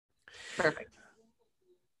Perfect.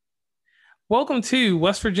 Welcome to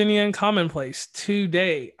West Virginia and Commonplace.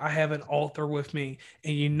 Today, I have an author with me,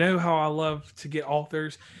 and you know how I love to get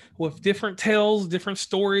authors with different tales, different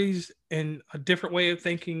stories, and a different way of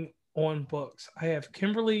thinking on books. I have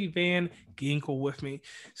Kimberly Van Ginkel with me.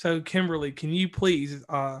 So, Kimberly, can you please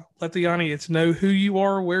let the audience know who you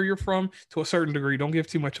are, where you're from, to a certain degree? Don't give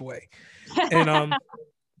too much away, and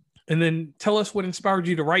and then tell us what inspired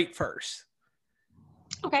you to write first.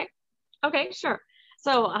 Okay, sure.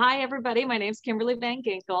 So, hi everybody. My name's Kimberly Van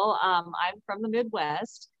Ginkel. I'm from the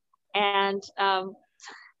Midwest, and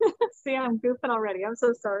see, I'm goofing already. I'm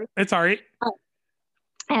so sorry. It's all right.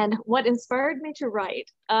 And what inspired me to write?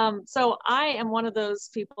 So I am one of those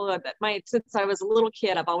people that since I was a little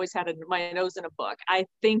kid, I've always had my nose in a book. I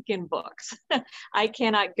think in books. I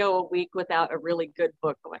cannot go a week without a really good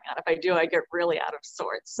book going on. If I do, I get really out of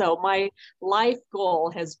sorts. So my life goal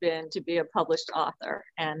has been to be a published author.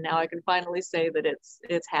 And now I can finally say that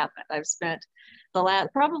it's happened. I've spent the last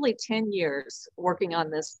probably 10 years working on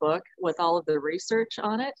this book with all of the research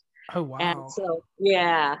on it. Oh, wow. And so,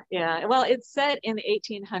 yeah. Well, it's set in the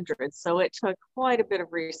 1800s, so it took quite a bit of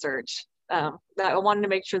research. I wanted to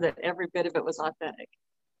make sure that every bit of it was authentic.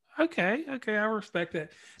 Okay, I respect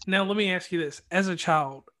that. Now, let me ask you this. As a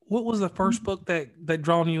child, what was the first book that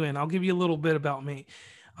drawn you in? I'll give you a little bit about me.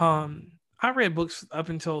 I read books up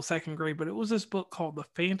until second grade, but it was this book called The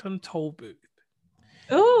Phantom Tollbooth.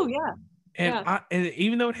 Oh, yeah. And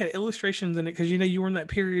even though it had illustrations in it, because you were in that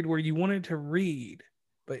period where you wanted to read,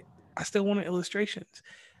 but I still wanted illustrations.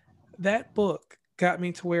 That book got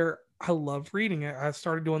me to where I love reading it. I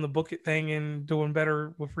started doing the book it thing and doing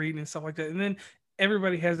better with reading and stuff like that. And then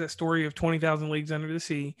everybody has that story of 20,000 Leagues Under the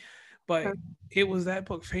Sea. But it was that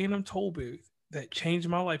book, Phantom Tollbooth, that changed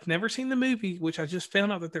my life. Never seen the movie, which I just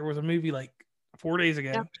found out that there was a movie like 4 days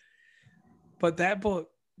ago. Yeah. But that book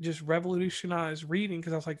just revolutionized reading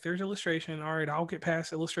because I was like, there's illustration. All right, I'll get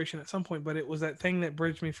past illustration at some point. But it was that thing that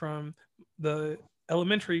bridged me from the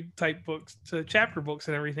elementary type books to chapter books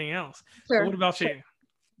and everything else. Sure. So what about you?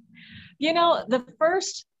 The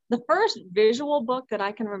first visual book that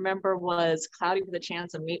I can remember was Cloudy with a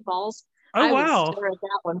Chance of Meatballs. Oh, I wow. would stare at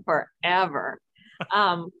that one forever.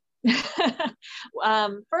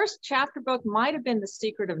 First chapter book might have been The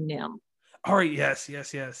Secret of NIMH. All right. Yes.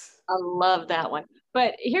 I love that one.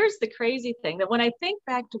 But here's the crazy thing, that when I think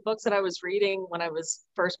back to books that I was reading when I was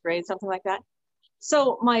first grade, something like that.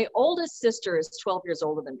 So my oldest sister is 12 years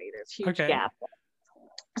older than me. There's a huge gap.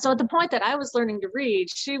 So at the point that I was learning to read,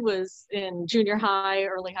 she was in junior high,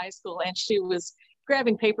 early high school, and she was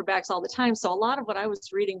grabbing paperbacks all the time. So a lot of what I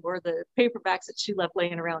was reading were the paperbacks that she left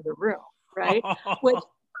laying around the room, right? Which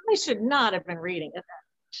I should not have been reading at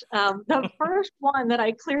that. The first one that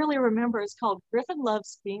I clearly remember is called Griffin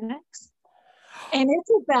Loves Phoenix. And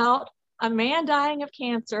it's about a man dying of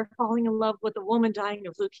cancer falling in love with a woman dying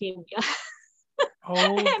of leukemia. Oh,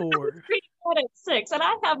 Lord. I was reading that at 6, and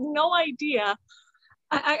I have no idea.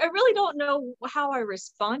 I really don't know how I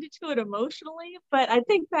responded to it emotionally, but I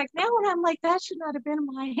think back now and I'm like, that should not have been in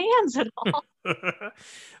my hands at all.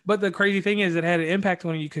 But the crazy thing is it had an impact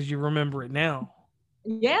on you because you remember it now.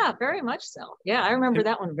 Yeah, very much so. Yeah, I remember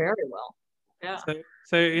that one very well. Yeah.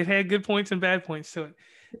 So it had good points and bad points to it.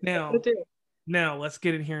 Now let's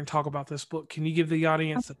get in here and talk about this book. Can you give the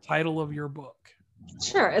audience the title of your book?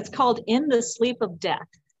 Sure. It's called In the Sleep of Death.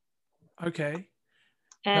 Okay.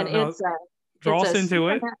 And draw us into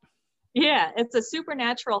it. Yeah, it's a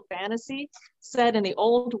supernatural fantasy set in the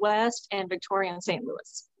Old West and Victorian St.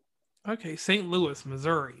 Louis. Okay, St. Louis,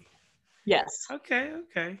 Missouri. Yes.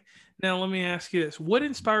 Okay. Now let me ask you this. What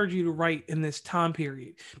inspired you to write in this time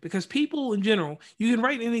period? Because people in general, you can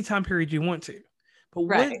write any time period you want to. But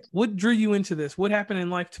what drew you into this? What happened in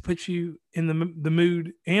life to put you in the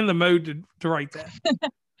mood and the mode to write that?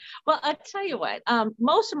 Well, I'll tell you what,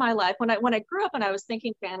 most of my life, when I grew up and I was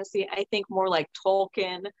thinking fantasy, I think more like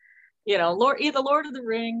Tolkien, either Lord of the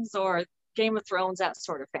Rings or Game of Thrones, that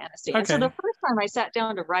sort of fantasy. Okay. And so the first time I sat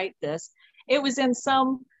down to write this, it was in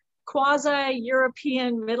some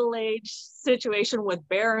quasi-European middle-age situation with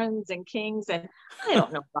barons and kings. And I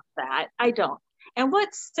don't know about that. I don't. And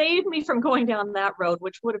what saved me from going down that road,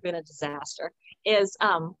 which would have been a disaster, is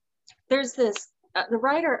there's this, the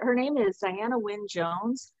writer, her name is Diana Wynne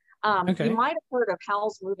Jones. You might have heard of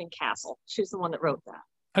Howl's Moving Castle. She's the one that wrote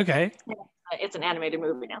that. Okay. It's an animated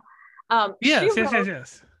movie now.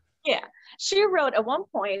 Yes. Yeah. She wrote at one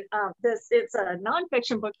point, it's a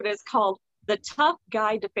nonfiction book, but it's called The Tough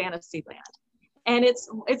Guide to Fantasyland. And it's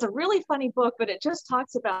a really funny book, but it just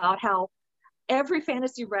talks about how every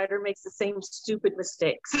fantasy writer makes the same stupid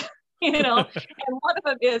mistakes. you know, and one of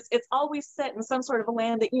them is it's always set in some sort of a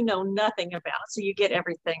land that you know nothing about, so you get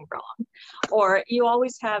everything wrong. Or you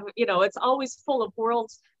always have, you know, it's always full of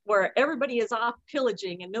worlds where everybody is off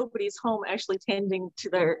pillaging and nobody's home actually tending to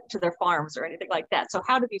their farms or anything like that. So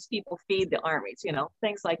how do these people feed the armies, you know,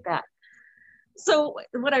 things like that. So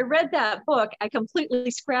when I read that book, I completely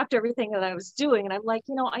scrapped everything that I was doing. And I'm like,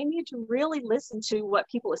 you know, I need to really listen to what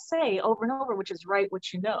people say over and over, which is write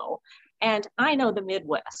what you know. And I know the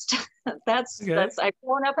Midwest. that's I've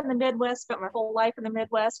grown up in the Midwest, spent my whole life in the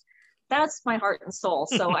Midwest. That's my heart and soul.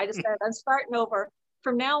 So I decided I'm starting over.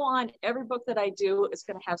 From now on, every book that I do is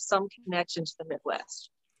going to have some connection to the Midwest.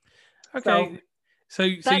 Okay. So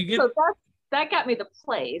that got me the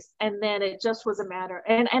place. And then it just was a matter.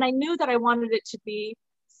 And I knew that I wanted it to be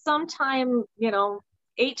sometime, you know,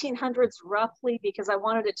 1800s roughly, because I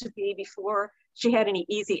wanted it to be before she had any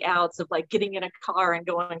easy outs of like getting in a car and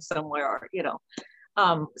going somewhere, you know.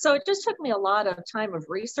 So it just took me a lot of time of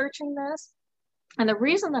researching this. And the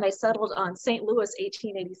reason that I settled on St. Louis,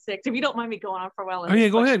 1886, if you don't mind me going on for a while. Oh yeah,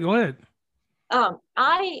 go ahead. The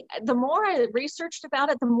more I researched about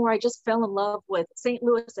it, the more I just fell in love with St.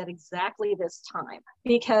 Louis at exactly this time,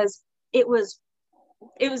 because it was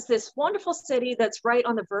this wonderful city that's right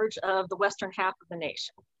on the verge of the western half of the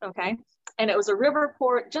nation. Okay. And it was a river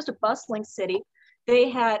port, just a bustling city. They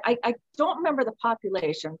had, I don't remember the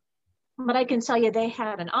population, but I can tell you they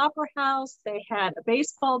had an opera house, they had a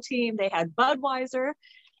baseball team, they had Budweiser.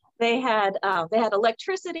 They had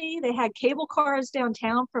electricity. They had cable cars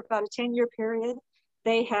downtown for about a 10-year period.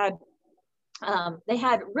 They had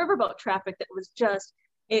riverboat traffic that was just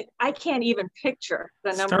it. I can't even picture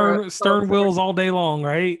the number of stern wheels all day long,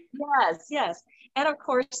 right? Yes. And of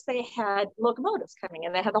course, they had locomotives coming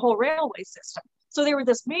in. They had the whole railway system. So they were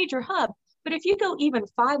this major hub. But if you go even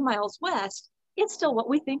 5 miles west, it's still what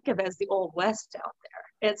we think of as the Old West out there.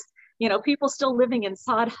 It's, you know, people still living in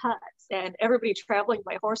sod huts and everybody traveling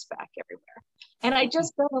by horseback everywhere. And I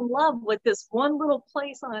just fell in love with this one little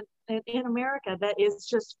place in America that is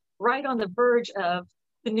just right on the verge of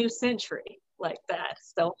the new century like that.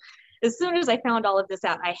 So as soon as I found all of this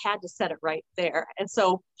out, I had to set it right there. And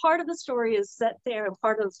so part of the story is set there and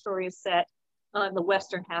part of the story is set on the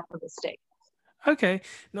western half of the state. Okay.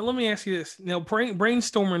 Now let me ask you this. Now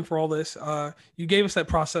brainstorming for all this, you gave us that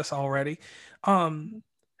process already.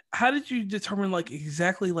 How did you determine like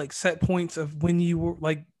exactly like set points of when you were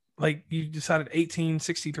like you decided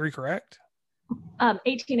 1863, correct?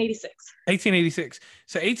 1886. 1886.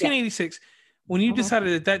 So 1886, yeah. When you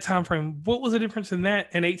decided at that time frame, what was the difference in that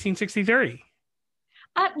and 1863?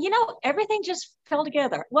 You know, everything just fell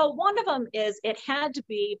together. Well, one of them is it had to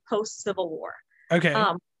be post-Civil War. Okay.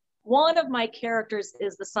 One of my characters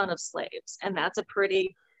is the son of slaves, and that's a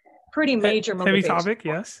pretty major heavy topic.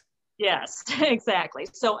 Yes. Yes, exactly.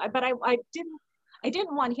 So, but I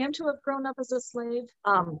didn't want him to have grown up as a slave.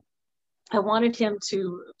 I wanted him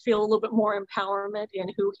to feel a little bit more empowerment in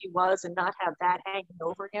who he was and not have that hanging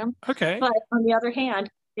over him. Okay. But on the other hand,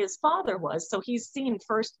 his father was, so he's seen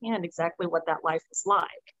firsthand exactly what that life is like.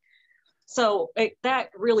 So that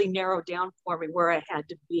really narrowed down for me where I had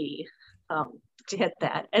to be to hit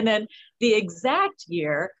that. And then the exact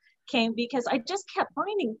year came because I just kept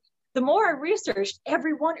finding, the more I researched,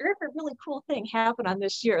 every really cool thing happened on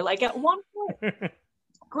this year. Like at one point,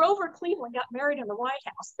 Grover Cleveland got married in the White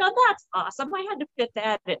House. Now that's awesome. I had to fit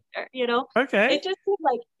that in there, you know? Okay. It just seemed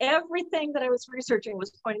like everything that I was researching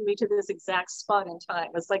was pointing me to this exact spot in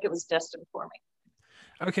time. It's like it was destined for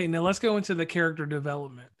me. Okay, now let's go into the character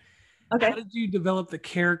development. Okay. How did you develop the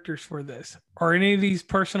characters for this? Are any of these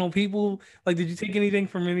personal people? Like, did you take anything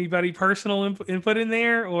from anybody personal input in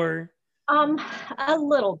there, or? A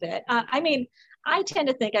little bit. I mean, I tend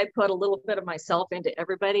to think I put a little bit of myself into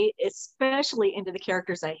everybody, especially into the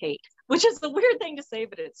characters I hate, which is a weird thing to say,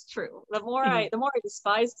 but it's true. The more I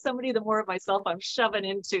despise somebody, the more of myself I'm shoving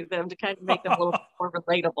into them to kind of make them a little more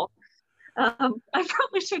relatable. I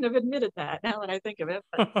probably shouldn't have admitted that now that I think of it.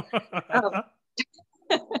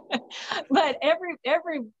 But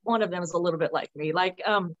every one of them is a little bit like me. Like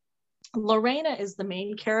Lorena is the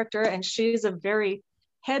main character, and she's a very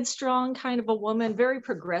headstrong kind of a woman, very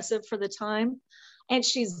progressive for the time. And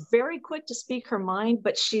she's very quick to speak her mind,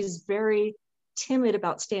 but she's very timid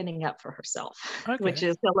about standing up for herself, which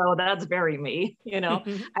is, hello, that's very me. You know,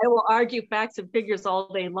 I will argue facts and figures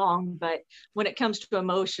all day long, but when it comes to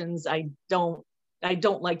emotions, I don't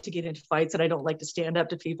like to get into fights, and I don't like to stand up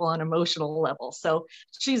to people on an emotional level. So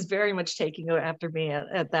she's very much taking after me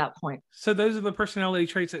at that point. So those are the personality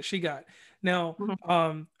traits that she got. Now,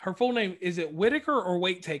 her full name, is it Whitaker or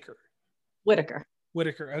Waitaker? Whitaker.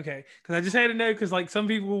 Whitaker. Okay, because I just had to know because like some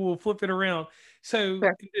people will flip it around. So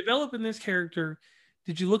Sure. in developing this character,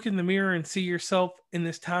 did you look in the mirror and see yourself in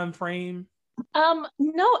this time frame?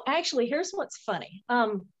 No, actually, here's what's funny.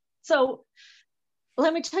 So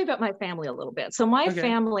let me tell you about my family a little bit. So my Okay.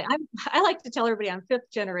 family, I like to tell everybody I'm fifth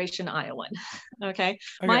generation Iowan. Okay.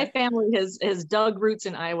 My Okay. family has dug roots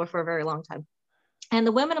in Iowa for a very long time. And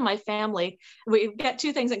the women in my family, we've got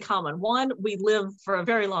two things in common. One, we live for a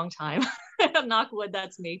very long time. Knock wood,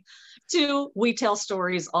 that's me. Two, we tell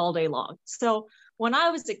stories all day long. So when I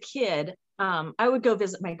was a kid, I would go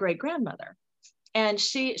visit my great grandmother, and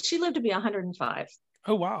she lived to be 105.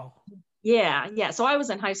 Oh wow. Yeah, yeah. So I was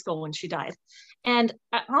in high school when she died. And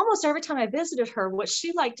almost every time I visited her, what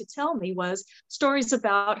she liked to tell me was stories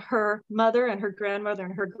about her mother and her grandmother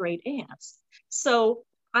and her great aunts. So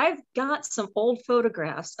I've got some old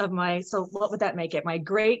photographs of so what would that make it? My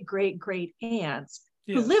great, great, great aunts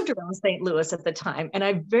who Yes. lived around St. Louis at the time. And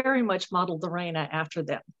I very much modeled Lorena after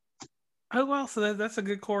them. Oh wow. So that's a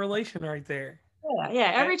good correlation right there. Yeah, yeah.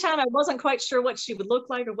 Okay. Every time I wasn't quite sure what she would look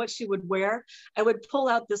like or what she would wear, I would pull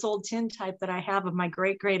out this old tintype that I have of my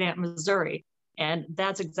great great aunt Missouri, and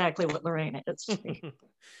that's exactly what Lorena is to me.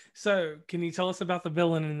 So can you tell us about the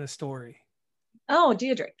villain in the story? Oh,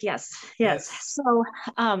 Deirdre, yes, yes. Yes.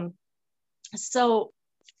 Um, so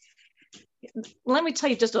let me tell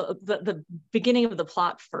you just the beginning of the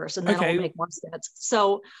plot first, and then it'll Okay. make more sense.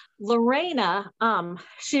 So Lorena,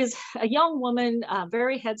 she's a young woman,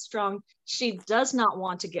 very headstrong. She does not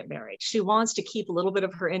want to get married. She wants to keep a little bit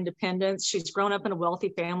of her independence. She's grown up in a wealthy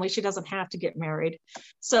family. She doesn't have to get married.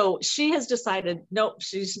 So she has decided, nope,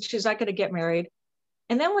 she's not going to get married.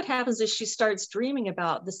 And then what happens is she starts dreaming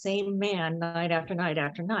about the same man night after night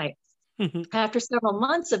after night. After several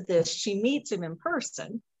months of this, she meets him in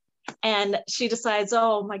person, and she decides,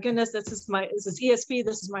 oh my goodness, this is ESP,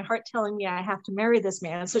 this is my heart telling me I have to marry this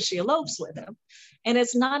man. So she elopes with him. And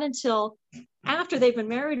it's not until after they've been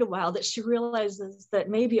married a while that she realizes that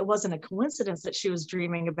maybe it wasn't a coincidence that she was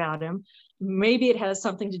dreaming about him. Maybe it has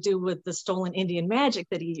something to do with the stolen Indian magic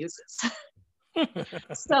that he uses.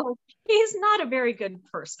 So he's not a very good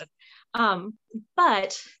person.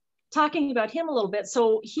 But talking about him a little bit,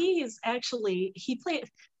 so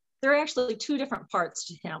there are actually two different parts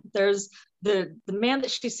to him. There's the man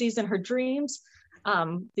that she sees in her dreams,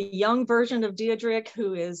 the young version of Diedrich,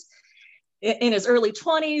 who is in his early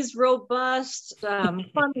 20s, robust,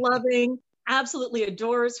 fun-loving, absolutely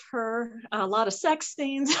adores her, a lot of sex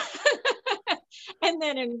scenes. And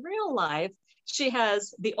then in real life, she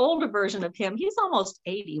has the older version of him. He's almost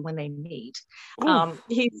 80 when they meet. Yeah,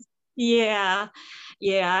 he's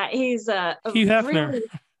Hugh Hefner. really,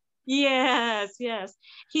 yes, yes.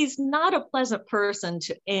 He's not a pleasant person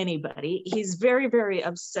to anybody. He's very, very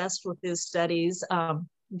obsessed with his studies,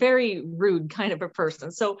 very rude kind of a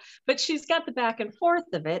person. So, but she's got the back and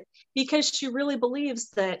forth of it because she really believes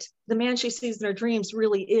that the man she sees in her dreams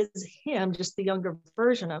really is him, just the younger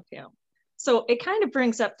version of him. So it kind of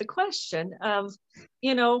brings up the question of,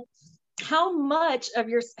 how much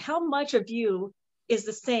of you is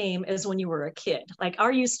the same as when you were a kid? Like,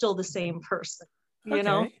 are you still the same person? Okay.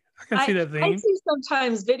 I can see that I theme. see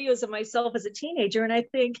sometimes videos of myself as a teenager and I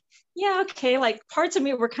think, yeah, okay, like parts of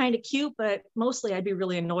me were kind of cute, but mostly I'd be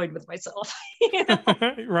really annoyed with myself.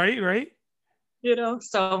 Right.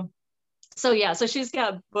 So yeah, so she's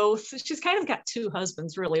got both. She's kind of got two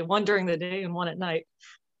husbands, really, one during the day and one at night.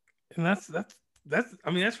 And that's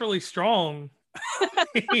really strong.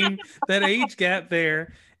 That age gap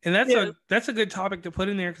there. And that's a good topic to put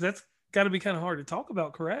in there because that's got to be kind of hard to talk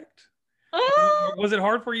about, correct? Was it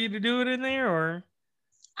hard for you to do it in there or?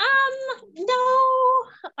 No,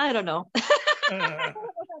 I don't know. I don't know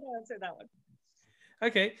how to answer that one.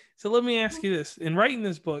 Okay, so let me ask you this: in writing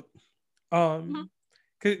this book,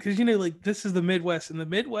 because like this is the Midwest, and the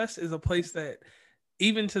Midwest is a place that,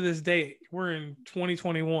 even to this day, we're in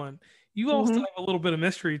 2021. You all still have a little bit of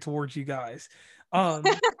mystery towards you guys. How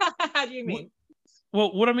do you mean?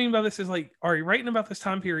 Well, what I mean by this is like, are you writing about this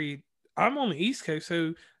time period? I'm on the East Coast,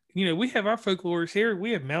 so we have our folklores here.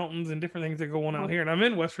 We have mountains and different things that go on out here, and I'm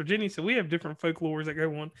in West Virginia, so we have different folklores that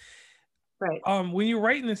go on. Right. When you were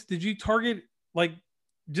writing this, did you target like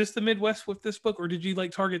just the Midwest with this book, or did you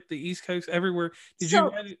like target the East Coast everywhere? Did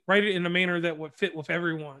you write it in a manner that would fit with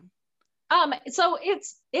everyone? So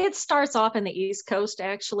it starts off in the East Coast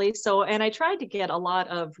actually. So, and I tried to get a lot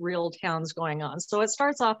of real towns going on. So it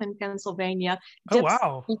starts off in Pennsylvania.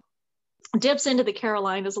 Dips into the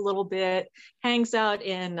Carolinas a little bit, hangs out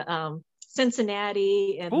in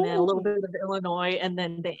Cincinnati, and then a little bit of Illinois, and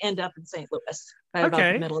then they end up in St. Louis by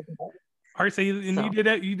about the middle of the day. All right, so you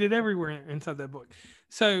did everywhere inside that book.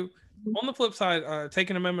 So on the flip side,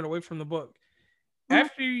 taking a moment away from the book, Mhm.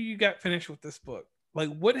 after you got finished with this book, like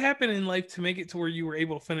what happened in life to make it to where you were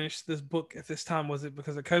able to finish this book at this time? Was it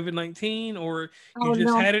because of COVID-19, or you Oh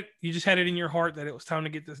just no. had it? You just had it in your heart that it was time to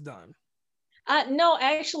get this done. No,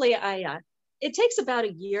 actually, it takes about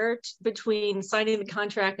a year between signing the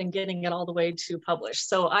contract and getting it all the way to publish.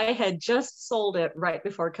 So I had just sold it right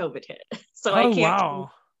before COVID hit. So I Oh can't.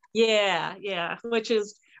 wow. Yeah, which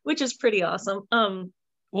is pretty awesome.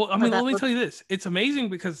 Well, I mean, That let me was tell you this: it's amazing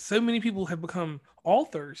because so many people have become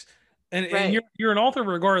authors, and right. you're an author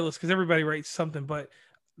regardless because everybody writes something. But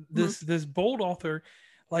Mhm. this bold author,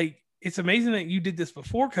 like it's amazing that you did this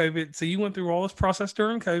before COVID. So you went through all this process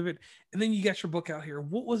during COVID, and then you got your book out here.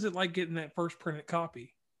 What was it like getting that first printed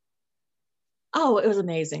copy? Oh, it was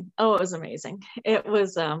amazing. Oh, it was amazing. It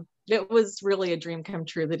was really a dream come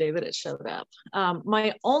true the day that it showed up.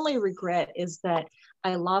 My only regret is that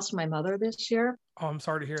I lost my mother this year. Oh, I'm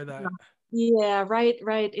sorry to hear that. Yeah,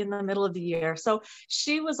 right in the middle of the year. So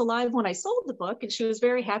she was alive when I sold the book, and she was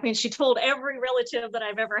very happy. And she told every relative that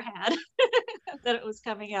I've ever had that it was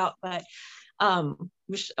coming out. But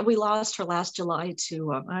we lost her last July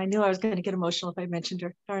to. I knew I was going to get emotional if I mentioned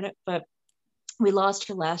her, darn it. But we lost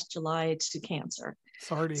her last July to cancer.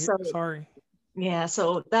 So Sorry. yeah,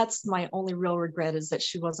 so that's my only real regret is that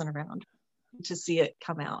she wasn't around to see it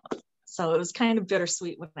come out. So it was kind of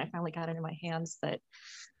bittersweet when I finally got it in my hands that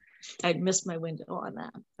I'd missed my window on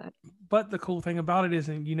that. But the cool thing about it is,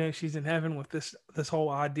 and she's in heaven with this whole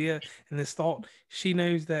idea and this thought. She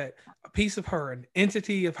knows that a piece of her, an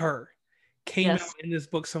entity of her, came out Yes. in this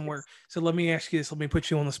book somewhere. So let me ask you this. Let me put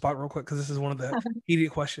you on the spot real quick because this is one of the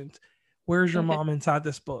idiot questions. Where's your Okay. mom inside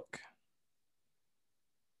this book?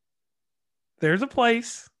 There's a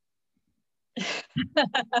place.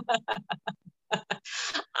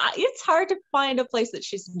 It's hard to find a place that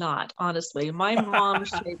she's not, honestly. My mom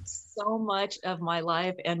shaped so much of my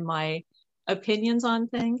life and my opinions on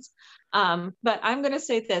things. But I'm going to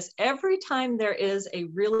say this every time there is a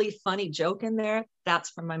really funny joke in there,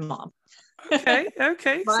 that's from my mom. Okay.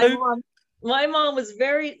 my mom my mom was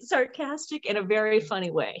very sarcastic in a very funny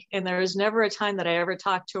way, and there was never a time that I ever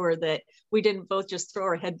talked to her that we didn't both just throw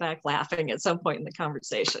our head back laughing at some point in the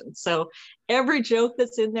conversation. So every joke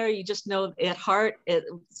that's in there, you just know at heart it's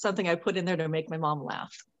something I put in there to make my mom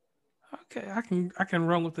laugh. Okay, I can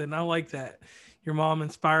run with it, and I like that. Your mom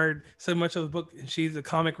inspired so much of the book, and she's the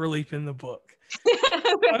comic relief in the book.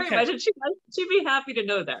 Very Okay. much, and she'd be happy to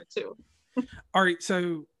know that too. All right,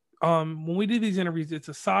 so when we do these interviews, it's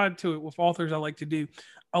a side to it with authors I like to do.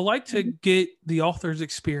 I like to get the author's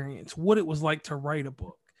experience, what it was like to write a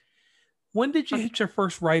book. When did you hit your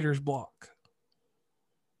first writer's block?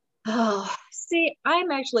 Oh, see,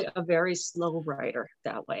 I'm actually a very slow writer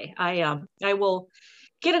that way. I will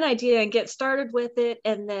get an idea and get started with it,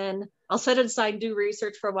 and then I'll set it aside and do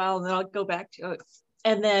research for a while, and then I'll go back to it.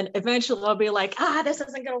 And then eventually I'll be like, this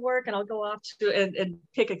isn't going to work. And I'll go off to and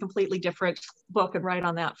pick a completely different book and write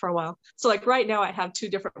on that for a while. So like right now I have two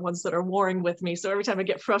different ones that are warring with me. So every time I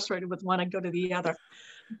get frustrated with one, I go to the other.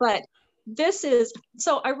 But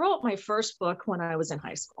so I wrote my first book when I was in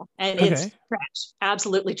high school, and it's Okay. trash,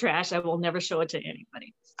 absolutely trash. I will never show it to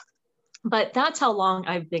anybody. But that's how long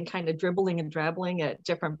I've been kind of dribbling and drabbling at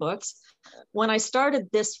different books. When I started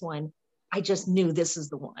this one, I just knew this is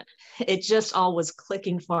the one. It just all was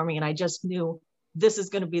clicking for me, and I just knew this is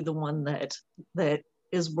going to be the one that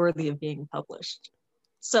is worthy of being published.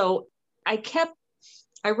 So I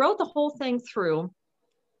wrote the whole thing through,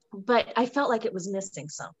 but I felt like it was missing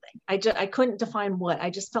something. I couldn't define what. I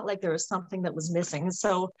just felt like there was something that was missing.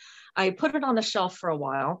 So I put it on the shelf for a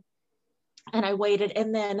while, and I waited.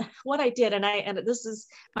 And then what I did, and this is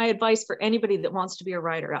my advice for anybody that wants to be a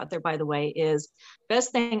writer out there, by the way, is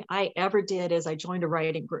best thing I ever did is I joined a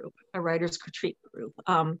writing group, a writer's retreat group.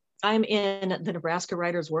 I'm in the Nebraska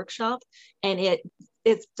Writers Workshop, and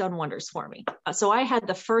it's done wonders for me. So I had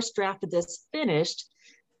the first draft of this finished,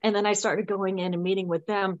 and then I started going in and meeting with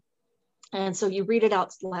them. And so you read it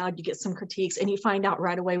out loud, you get some critiques, and you find out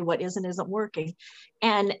right away what is and isn't working.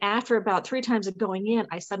 And after about 3 times of going in,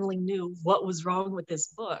 I suddenly knew what was wrong with this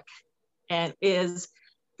book, and is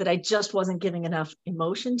that I just wasn't giving enough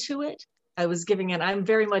emotion to it. I'm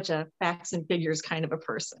very much a facts and figures kind of a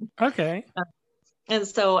person. Okay. And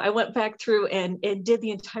so I went back through and did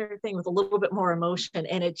the entire thing with a little bit more emotion,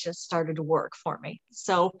 and it just started to work for me.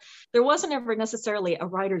 So there wasn't ever necessarily a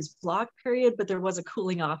writer's block period, but there was a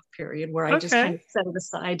cooling off period where I just kind of set it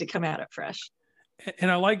aside to come at it fresh. And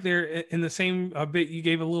I like there in the same bit you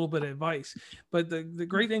gave a little bit of advice, but the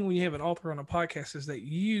great thing when you have an author on a podcast is that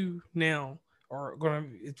you now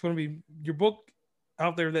it's going to be your book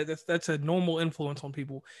out there that's a normal influence on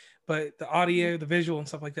people, but the audio, the visual and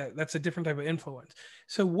stuff like that, that's a different type of influence.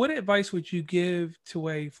 So what advice would you give to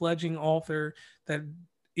a fledgling author that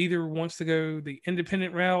either wants to go the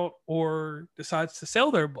independent route or decides to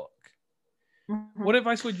sell their book? Mhm. What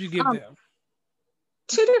advice would you give them?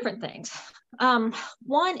 Two different things.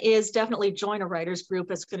 One is definitely join a writers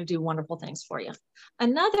group. It's going to do wonderful things for you.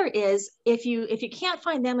 Another is if you can't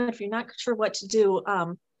find them and if you're not sure what to do,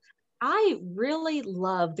 I really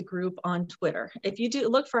love the group on Twitter. If you do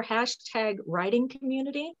look for hashtag writing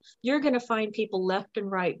community, you're going to find people left and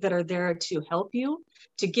right that are there to help you,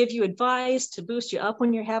 to give you advice, to boost you up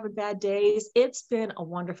when you're having bad days. It's been a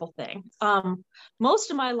wonderful thing. Most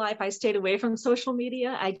of my life, I stayed away from social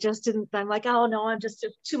media. I just didn't, I'm like, oh no, I'm just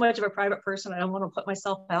too much of a private person. I don't want to put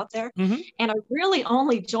myself out there. Mm-hmm. And I really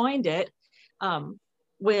only joined it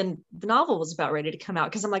when the novel was about ready to come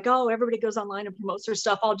out, because I'm like, oh, everybody goes online and promotes their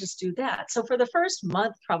stuff. I'll just do that. So for the first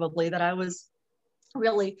month, probably that I was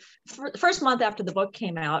really, for the first month after the book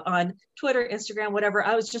came out on Twitter, Instagram, whatever,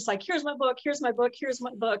 I was just like, here's my book, here's my book, here's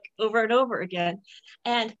my book, over and over again.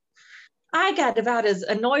 And I got about as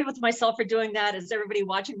annoyed with myself for doing that as everybody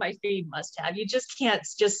watching my feed must have. You just can't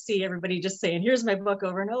just see everybody just saying, here's my book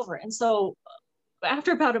over and over. And so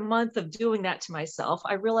after about a month of doing that to myself,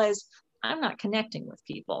 I realized I'm not connecting with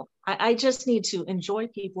people. I just need to enjoy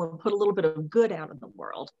people and put a little bit of good out in the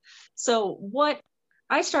world. So what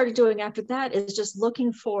I started doing after that is just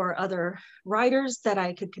looking for other writers that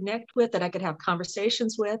I could connect with, that I could have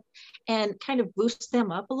conversations with, and kind of boost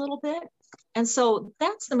them up a little bit. And so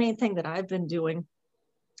that's the main thing that I've been doing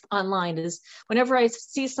online, is whenever I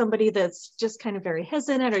see somebody that's just kind of very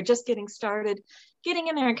hesitant or just getting started, getting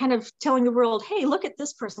in there and kind of telling the world, hey, look at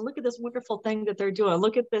this person, look at this wonderful thing that they're doing,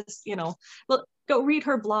 look at this, look, go read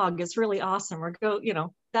her blog, it's really awesome, or go,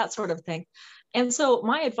 that sort of thing. And so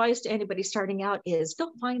my advice to anybody starting out is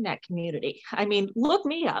go find that community. I mean, look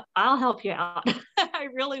me up, I'll help you out. I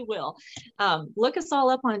really will. Look us all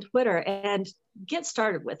up on Twitter and get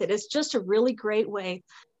started with it. It's just a really great way.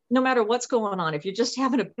 No matter what's going on, if you're just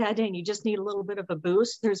having a bad day and you just need a little bit of a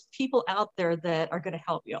boost, there's people out there that are going to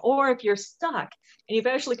help you. Or if you're stuck and you've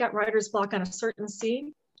actually got writer's block on a certain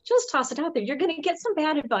scene, just toss it out there. You're going to get some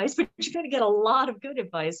bad advice, but you're going to get a lot of good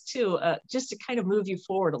advice too, just to kind of move you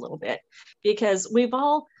forward a little bit. Because we've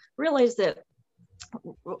all realized that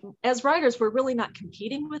as writers, we're really not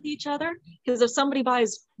competing with each other, because if somebody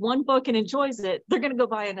buys one book and enjoys it, they're going to go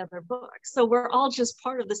buy another book. So we're all just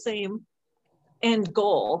part of the same end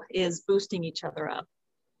goal, is boosting each other up.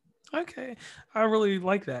 Okay, I really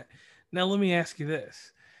like that. Now let me ask you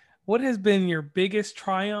this. What has been your biggest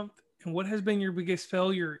triumph and what has been your biggest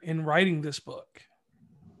failure in writing this book?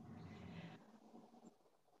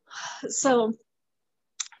 So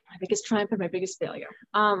my biggest triumph and my biggest failure.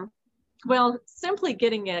 Well, simply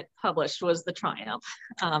getting it published was the triumph.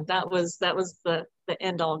 That was the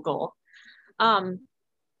end all goal.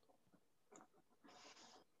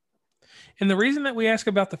 And the reason that we ask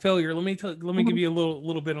about the failure, let me give you a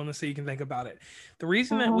little bit on this so you can think about it. The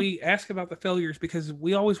reason that we ask about the failure is because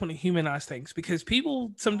we always want to humanize things, because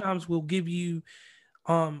people sometimes will give you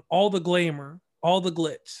all the glamour, all the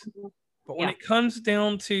glitz. But when it comes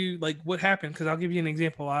down to like what happened, because I'll give you an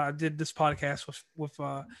example. I did this podcast with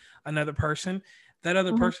another person. That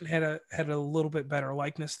other person had a little bit better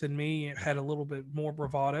likeness than me. It had a little bit more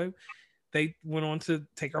bravado. They went on to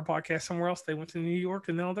take our podcast somewhere else. They went to New York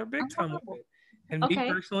and now they're big time with it. And me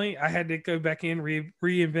personally, I had to go back in,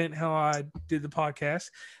 reinvent how I did the podcast.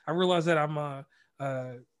 I realized that I'm a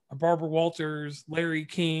Barbara Walters, Larry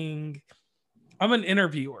King. I'm an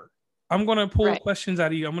interviewer. I'm going to pull questions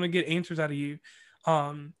out of you. I'm going to get answers out of you.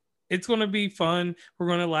 It's going to be fun. We're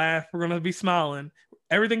going to laugh. We're going to be smiling.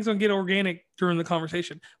 Everything's going to get organic during the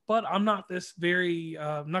conversation, but I'm not this very,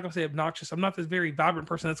 I'm not going to say obnoxious. I'm not this very vibrant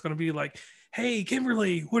person that's going to be like, hey,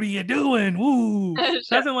 Kimberly, what are you doing? Woo.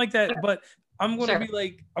 Nothing like that. But I'm going to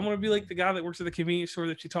be like, the guy that works at the convenience store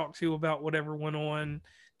that you talk to about whatever went on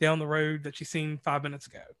down the road that you seen 5 minutes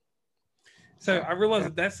ago. So I realized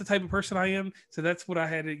that that's the type of person I am. So that's what I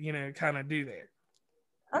had to, kind of do there.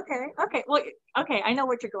 Okay. Well, okay. I know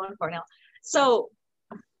what you're going for now. So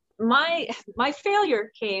my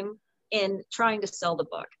failure came in trying to sell the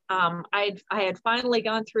book. I had finally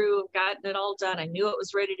gone through, gotten it all done. I knew it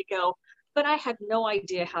was ready to go, but I had no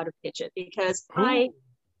idea how to pitch it, because I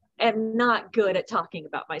am not good at talking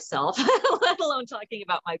about myself, let alone talking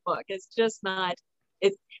about my book. It's just not.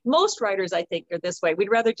 Most writers, I think, are this way. We'd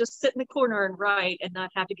rather just sit in the corner and write and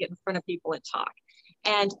not have to get in front of people and talk.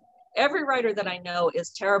 And every writer that I know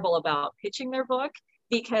is terrible about pitching their book,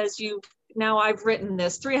 because now I've written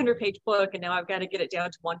this 300-page book and now I've got to get it down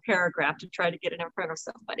to one paragraph to try to get it in front of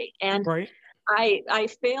somebody. And I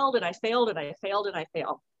failed and I failed and I failed and I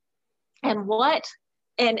failed. And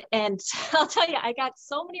I'll tell you, I got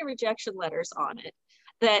so many rejection letters on it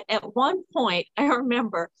that at one point I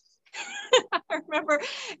remember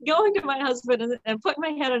going to my husband and putting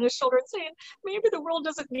my head on his shoulder and saying, maybe the world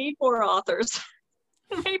doesn't need more authors.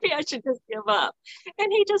 Maybe I should just give up.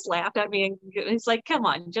 And he just laughed at me and he's like, come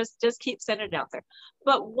on, just keep sending it out there.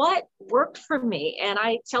 But what worked for me, and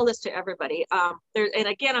I tell this to everybody, and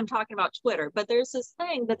again, I'm talking about Twitter, but there's this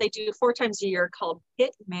thing that they do 4 times a year called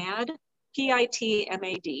PitMad,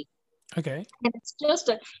 PITMAD. Okay. And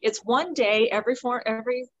it's one day every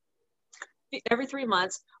 3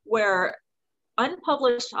 months where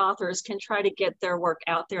unpublished authors can try to get their work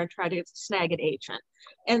out there and try to snag an agent.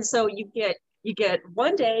 And so you get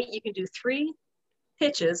one day, you can do 3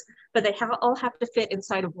 pitches, but they all have to fit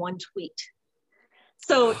inside of 1 tweet.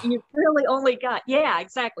 So you really only got, yeah,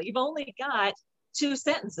 exactly. You've only got 2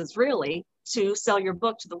 sentences really to sell your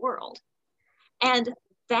book to the world. And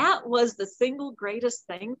that was the single greatest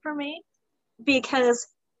thing for me, because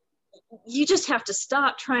you just have to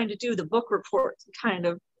stop trying to do the book report kind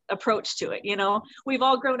of approach to it. You know, we've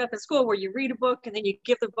all grown up in school where you read a book and then you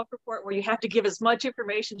give the book report where you have to give as much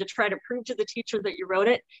information to try to prove to the teacher that you wrote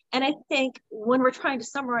it. And I think when we're trying to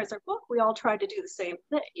summarize our book, we all try to do the same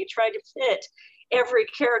thing. You try to fit every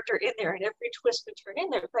character in there and every twist and turn in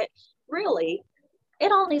there. But really,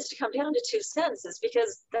 it all needs to come down to 2 sentences,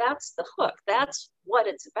 because that's the hook. That's what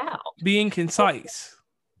it's about. Being concise.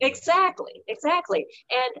 Exactly.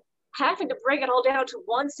 And having to break it all down to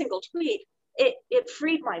 1 single tweet, it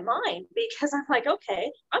freed my mind, because I'm like,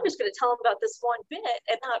 okay, I'm just going to tell them about this 1 bit,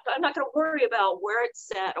 and I'm not going to worry about where it's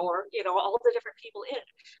set or, you know, all the different people in it.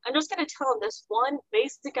 I'm just going to tell them this 1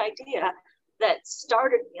 basic idea that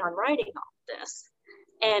started me on writing all this,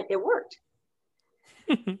 and it worked.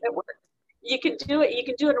 It worked. You can do it. You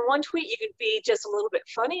can do it in 1 tweet. You can be just a little bit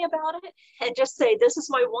funny about it and just say, this is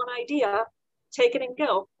my 1 idea, take it and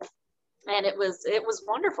go. And it was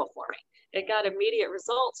wonderful for me. It got immediate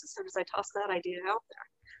results as soon as I tossed that idea out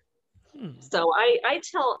there. So I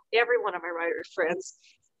tell every one of my writer friends,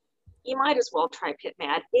 you might as well try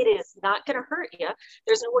PitMad. It is not going to hurt you.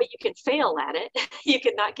 There's no way you can fail at it. You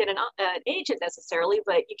cannot get an agent necessarily,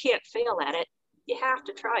 but you can't fail at it. You have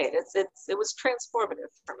to try it. It was transformative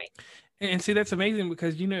for me. And see, that's amazing,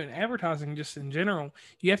 because, you know, in advertising, just in general,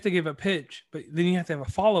 you have to give a pitch, but then you have to have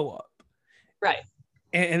a follow-up. Right.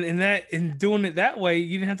 And doing it that way,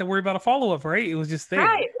 you didn't have to worry about a follow-up, right? It was just there.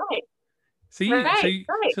 Right. So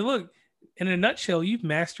so look, in a nutshell, you've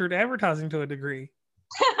mastered advertising to a degree.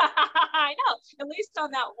 I know. At least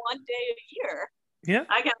on that 1 day a year. Yeah.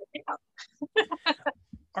 I got it down.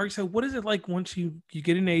 All right. So what is it like once you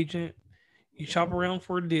get an agent, you shop around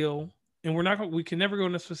for a deal, and we can never go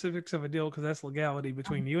into specifics of a deal because that's legality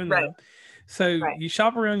between you and them. So you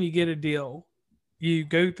shop around, you get a deal. You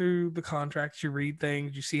go through the contracts, you read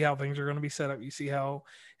things, you see how things are going to be set up, you see how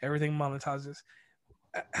everything monetizes.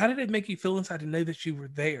 How did it make you feel inside to know that you were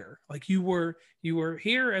there? Like you were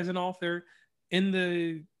here as an author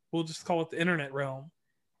in we'll just call it the internet realm.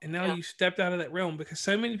 And now you stepped out of that realm, because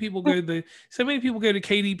so many people go to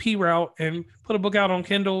KDP route and put a book out on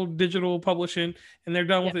Kindle, digital publishing, and they're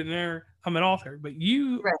done with it, and I'm an author. But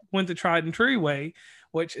you went the tried and true way,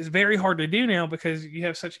 which is very hard to do now because you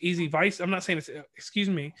have such easy vice. I'm not saying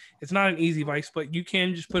it's not an easy vice, but you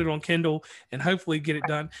can just put it on Kindle and hopefully get it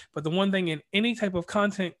done. But the one thing in any type of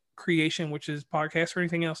content creation, which is podcast or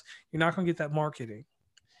anything else, you're not going to get that marketing.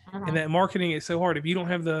 And that marketing is so hard. If you don't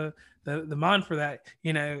have the mind for that,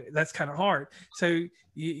 you know, that's kind of hard. So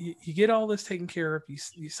you get all this taken care of.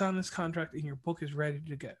 You sign this contract and your book is ready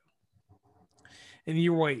to go. And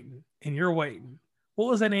you're waiting. What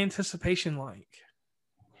was that anticipation like?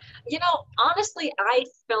 You know, honestly, I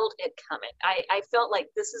felt it coming. I felt like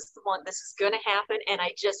this is going to happen. And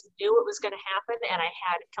I just knew it was going to happen. And I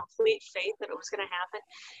had complete faith that it was going to happen.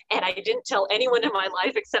 And I didn't tell anyone in my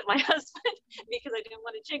life except my husband, because I didn't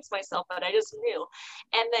want to jinx myself, but I just knew.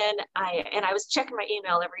 And then I was checking my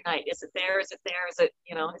email every night. Is it there? Is it there? Is it,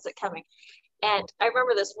 you know, is it coming? And I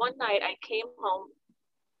remember this one night I came home.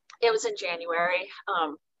 It was in January.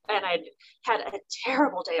 And I had a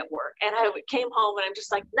terrible day at work, and I came home and I'm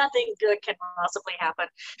just like, nothing good can possibly happen.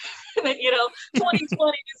 And then, you know, 2020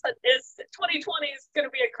 is going to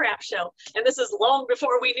be a crap show. And this is long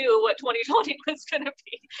before we knew what 2020 was going to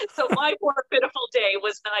be. So my poor pitiful day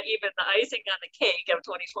was not even the icing on the cake of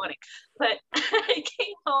 2020. But I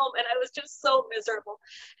came home and I was just so miserable.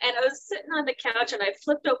 And I was sitting on the couch and I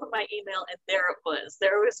flipped open my email, and there it was.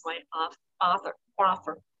 There was my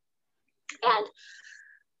offer. And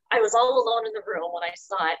I was all alone in the room when I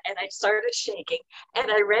saw it, and I started shaking,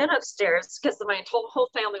 and I ran upstairs because my whole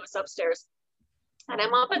family was upstairs. And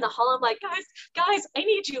I'm up in the hall. I'm like, guys, I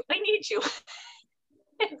need you.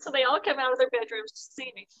 And so they all come out of their bedrooms to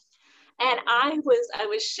see me. And I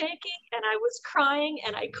was shaking and I was crying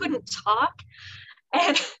and I couldn't talk.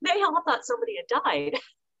 And they all thought somebody had died.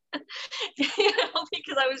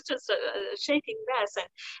 Because I was just a shaking mess.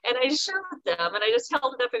 And I showed them, and I just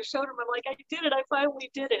held it up and showed them. I'm like, I did it. I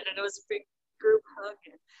finally did it. And it was a big group hug.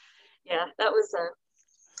 And yeah, that was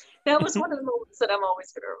one of the moments that I'm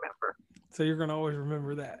always going to remember. So you're going to always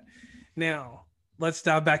remember that. Now, let's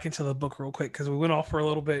dive back into the book real quick, because we went off for a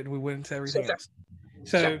little bit and we went into everything else.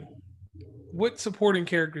 So what supporting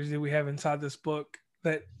characters do we have inside this book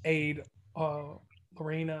that aid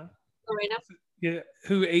Lorena? Yeah,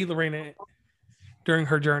 who aid Lorena during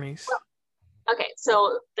her journeys? Well, okay,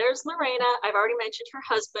 so there's Lorena. I've already mentioned her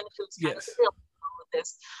husband, who's kind of the villain in all of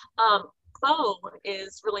this. Bo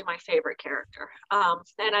is really my favorite character. And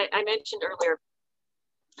I mentioned earlier,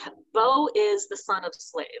 Bo is the son of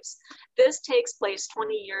slaves. This takes place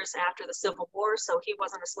 20 years after the Civil War, so he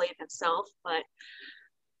wasn't a slave himself, but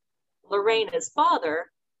Lorena's father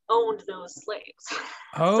owned those slaves.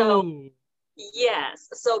 Oh. So, yes.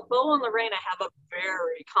 So Bo and Lorena have a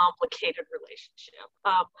very complicated relationship.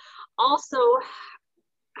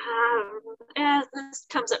 This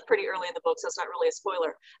comes up pretty early in the book, so it's not really a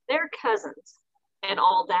spoiler. They're cousins, and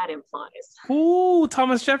all that implies. Ooh,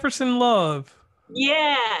 Thomas Jefferson love.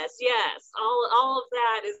 Yes. All of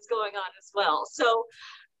that is going on as well. So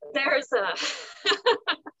it's a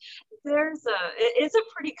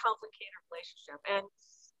pretty complicated relationship. And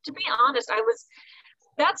to be honest,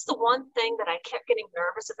 that's the one thing that I kept getting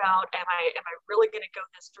nervous about. Am I really going to go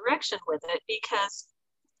this direction with it? Because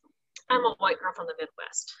I'm a white girl from the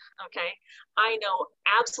Midwest. Okay. I know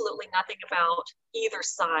absolutely nothing about either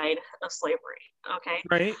side of slavery. Okay.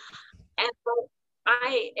 Right. And so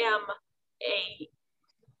I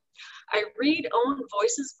read Owen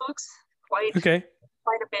Voices books quite a bit.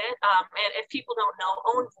 And if people don't know,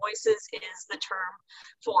 Owen Voices is the term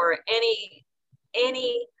for any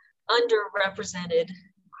underrepresented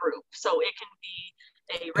group. So it can be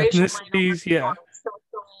a racial minority,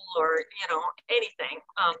 social, or anything.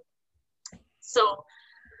 So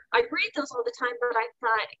I read those all the time, but I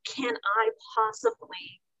thought, can I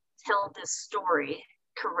possibly tell this story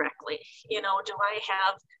correctly?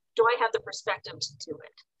 Do I have the perspective to do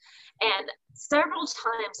it? And several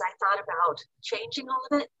times I thought about changing all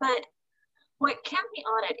of it, but what kept me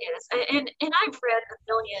on it is, and I've read a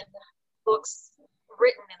million books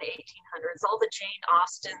written in the 1800s, all the Jane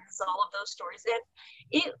Austens, all of those stories, and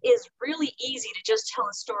it is really easy to just tell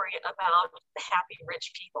a story about the happy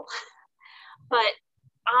rich people. But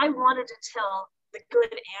I wanted to tell the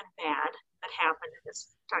good and bad that happened in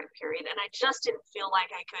this time period, and I just didn't feel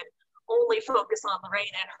like I could only focus on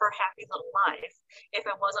Lorena and her happy little life if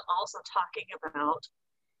I wasn't also talking about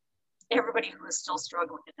everybody who was still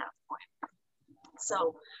struggling at that point.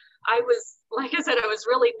 So I was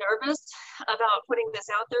really nervous about putting this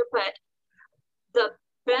out there, but the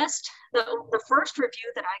first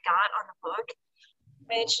review that I got on the book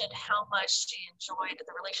mentioned how much she enjoyed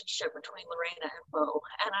the relationship between Lorena and Bo.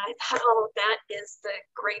 And I thought, that is the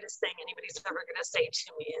greatest thing anybody's ever going to say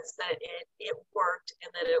to me, is that it worked,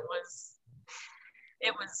 and that it was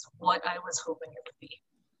what I was hoping it would be.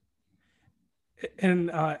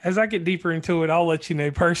 And as I get deeper into it, I'll let you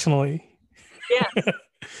know personally. Yes.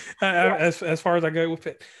 As far as I go with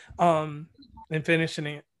it, and finishing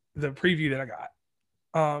it, the preview that I got.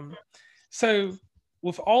 So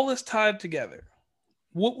with all this tied together,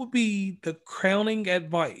 what would be the crowning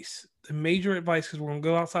advice, the major advice, because we're going to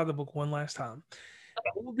go outside the book one last time. Okay.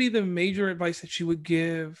 What would be the major advice that you would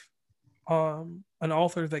give an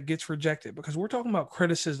author that gets rejected? Because we're talking about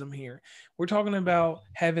criticism here. We're talking about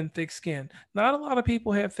having thick skin. Not a lot of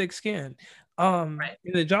people have thick skin. Right.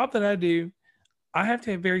 In the job that I do, I have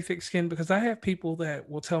to have very thick skin, because I have people that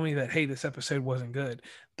will tell me that, hey, this episode wasn't good.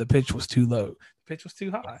 The pitch was too low. The pitch was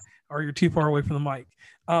too high, or you're too far away from the mic.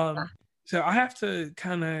 So I have to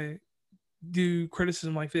kind of do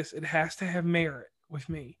criticism like this. It has to have merit with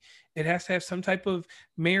me. It has to have some type of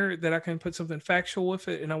merit that I can put something factual with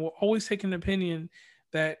it. And I will always take an opinion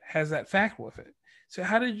that has that fact with it. So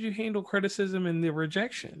how did you handle criticism and the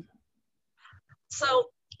rejection? So,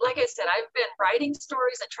 like I said, I've been writing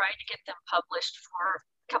stories and trying to get them published for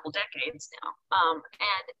a couple decades now.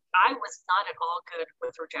 And I was not at all good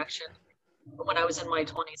with rejection when I was in my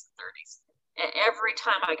 20s and 30s. Every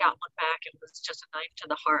time I got one back, it was just a knife to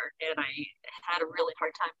the heart, and I had a really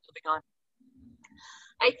hard time moving on.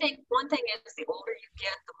 I think one thing is the older you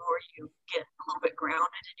get, the more you get a little bit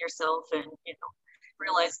grounded in yourself and,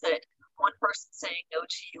 realize that one person saying no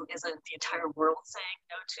to you isn't the entire world saying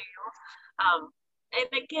no to you. And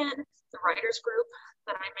again, the writers group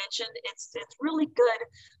that I mentioned, it's really good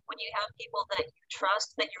when you have people that you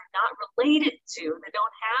trust, that you're not related to, that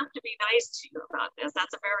don't have to be nice to you about this.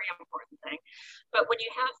 That's a very important thing. But when you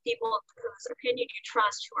have people whose opinion you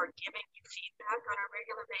trust who are giving you feedback on a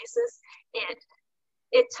regular basis,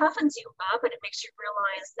 it toughens you up and it makes you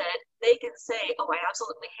realize that they can say, oh, I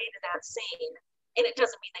absolutely hated that scene. And it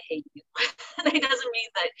doesn't mean they hate you. It doesn't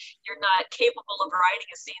mean that you're not capable of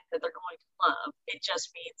writing a scene that they're going to love. It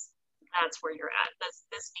just means that's where you're at. This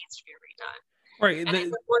needs to be redone. Right. And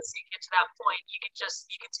once you get to that point, you can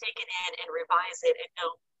take it in and revise it and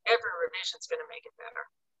know every revision is going to make it better.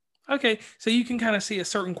 Okay. So you can kind of see a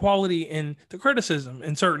certain quality in the criticism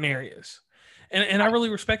in certain areas. And I really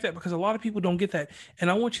respect that because a lot of people don't get that. And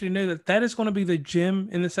I want you to know that is going to be the gem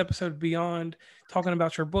in this episode beyond talking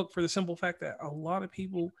about your book, for the simple fact that a lot of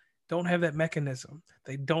people don't have that mechanism.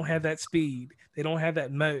 They don't have that speed. They don't have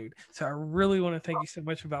that mode. So I really want to thank you so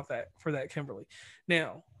much for that, Kimberly.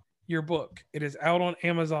 Now, your book, it is out on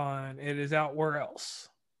Amazon. It is out where else?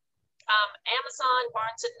 Amazon,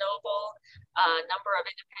 Barnes & Noble, a number of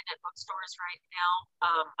independent bookstores right now.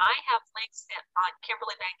 I have links on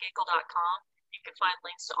KimberlyVanGinkle.com. You can find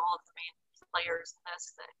links to all of the main players in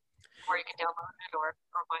this thing, or you can download it or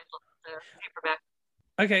buy the paperback.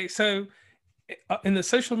 Okay, so in the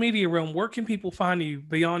social media realm, where can people find you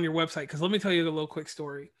beyond your website? Because let me tell you a little quick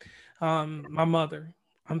story. My mother,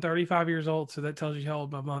 I'm 35 years old, so that tells you how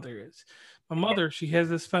old my mother is. My mother, she has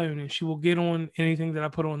this phone and she will get on anything that I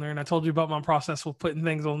put on there. And I told you about my process with putting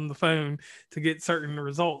things on the phone to get certain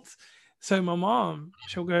results. So my mom,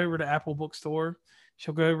 she'll go over to Apple Bookstore.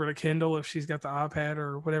 She'll go over to Kindle if she's got the iPad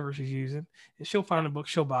or whatever she's using. And she'll find a book,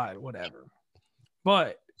 she'll buy it, whatever.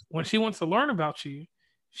 But when she wants to learn about you,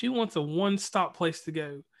 she wants a one-stop place to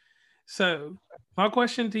go. So my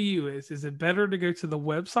question to you is it better to go to the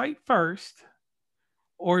website first,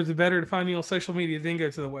 or is it better to find you on social media, then go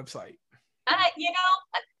to the website?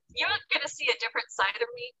 You're going to see a different side of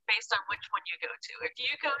me based on which one you go to. If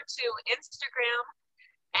you go to Instagram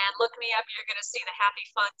and look me up, you're going to see the happy,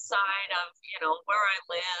 fun side of, where I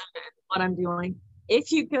live and what I'm doing.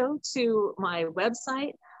 If you go to my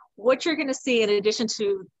website, what you're going to see, in addition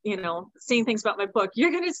to, seeing things about my book,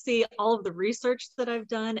 you're going to see all of the research that I've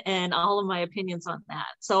done and all of my opinions on that.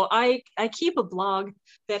 So I keep a blog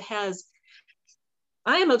that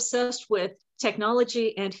I am obsessed with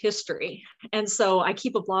technology and history. And so I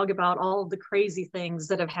keep a blog about all of the crazy things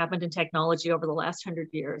that have happened in technology over the last 100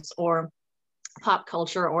 years, or pop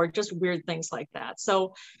culture, or just weird things like that.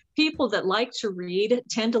 So people that like to read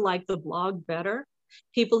tend to like the blog better.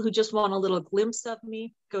 People who just want a little glimpse of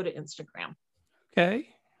me, go to Instagram. Okay.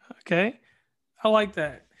 I like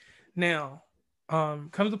that. Now,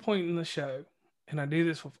 comes the point in the show, and I do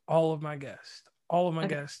this with all of my guests.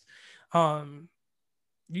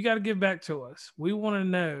 You got to give back to us. We want to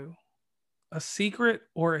know a secret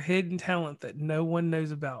or a hidden talent that no one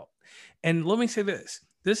knows about. And let me say this.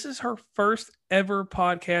 This is her first ever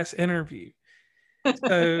podcast interview.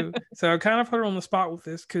 So I kind of put her on the spot with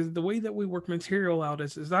this because the way that we work material out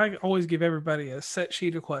is I always give everybody a set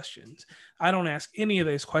sheet of questions. I don't ask any of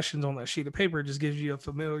those questions on that sheet of paper. It just gives you a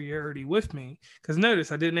familiarity with me. Because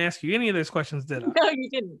notice I didn't ask you any of those questions, did I? No, you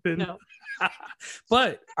didn't. No.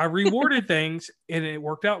 But I rewarded things and it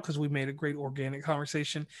worked out because we made a great organic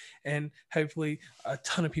conversation, and hopefully a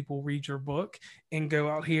ton of people read your book and go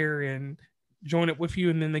out here and join it with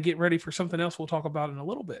you, and then they get ready for something else we'll talk about in a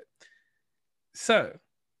little bit. So,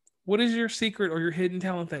 what is your secret or your hidden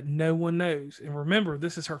talent that no one knows? And remember,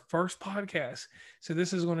 this is her first podcast, so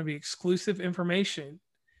this is going to be exclusive information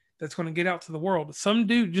that's going to get out to the world. Some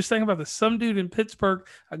dude, just think about this, some dude in Pittsburgh,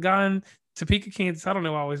 a guy in Topeka, Kansas. I don't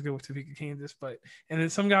know why I always go with Topeka, Kansas, and then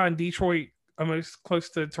some guy in Detroit, almost close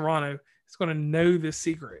to Toronto, is going to know this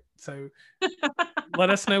secret. So let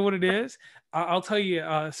us know what it is. I'll tell you,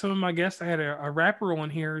 some of my guests, I had a rapper on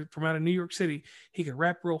here from out of New York City. He could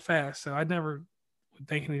rap real fast, so I never would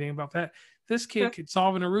think anything about that. This kid could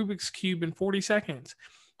solve a Rubik's Cube in 40 seconds.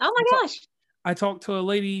 Oh my gosh. I talked to a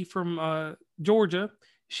lady from Georgia.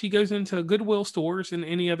 She goes into Goodwill stores and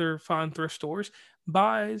any other fine thrift stores,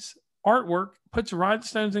 buys artwork, puts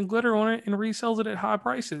rhinestones and glitter on it, and resells it at high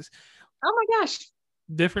prices. Oh my gosh.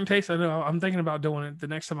 Different taste. I know. I'm thinking about doing it. The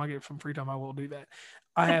next time I get some free time, I will do that.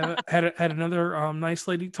 I have had another nice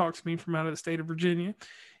lady talk to me from out of the state of Virginia.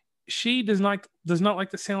 She does not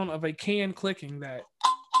like the sound of a can clicking, that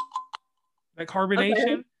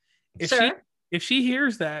carbonation. Okay. If she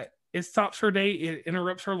hears that, It stops her day. It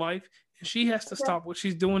interrupts her life. And she has to stop what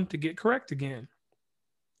she's doing to get correct again.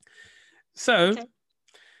 So,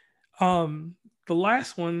 the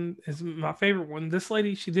last one is my favorite one. This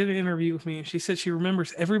lady, she did an interview with me, and she said she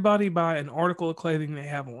remembers everybody by an article of clothing they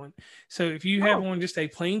have on. So if you have on just a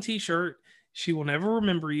plain t-shirt, she will never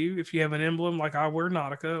remember you. If you have an emblem like I wear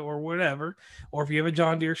Nautica or whatever, or if you have a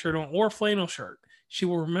John Deere shirt on or a flannel shirt, she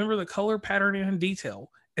will remember the color, pattern, and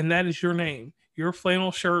detail. And that is your name, your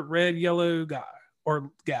flannel shirt, red, yellow guy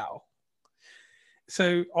or gal.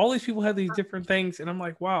 So all these people have these different things, and I'm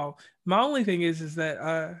like, wow. My only thing is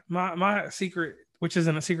that my secret, which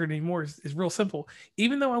isn't a secret anymore, is real simple.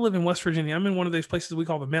 Even though I live in West Virginia, I'm in one of those places we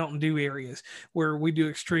call the Mountain Dew areas where we do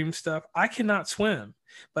extreme stuff. I cannot swim,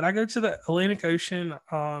 but I go to the Atlantic Ocean.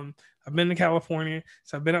 I've been to California,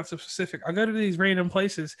 so I've been out to the Pacific. I go to these random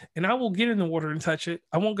places, and I will get in the water and touch it.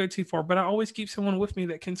 I won't go too far, but I always keep someone with me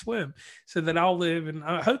that can swim so that I'll live, and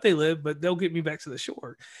I hope they live, but they'll get me back to the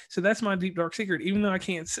shore. So that's my deep, dark secret. Even though I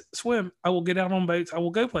can't swim, I will get out on boats. I will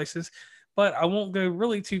go places, but I won't go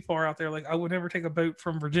really too far out there. Like I would never take a boat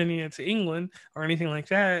from Virginia to England or anything like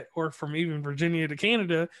that, or from even Virginia to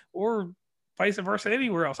Canada, or vice versa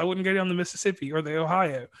anywhere else. I wouldn't go down the Mississippi or the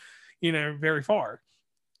Ohio, very far.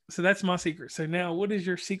 So that's my secret. So now, what is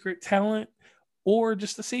your secret talent or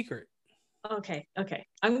just a secret? Okay.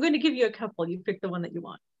 I'm going to give you a couple. You pick the one that you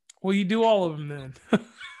want. Well, you do all of them then.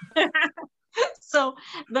 So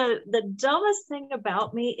the dumbest thing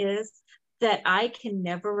about me is that I can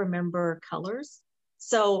never remember colors.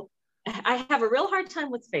 So I have a real hard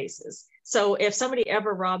time with faces. So if somebody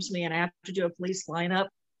ever robs me and I have to do a police lineup,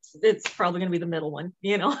 it's probably going to be the middle one,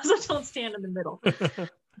 so don't stand in the middle.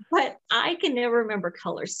 But I can never remember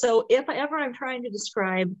colors. So if I'm trying to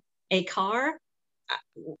describe a car,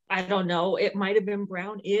 I don't know, it might have been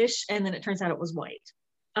brownish, and then it turns out it was white.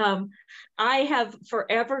 I have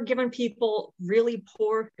forever given people really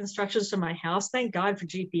poor instructions to my house. Thank God for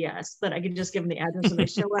GPS, that I can just give them the address and they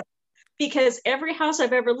show up. Because every house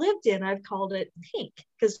I've ever lived in, I've called it pink,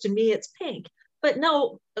 because to me it's pink. But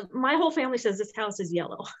no, my whole family says this house is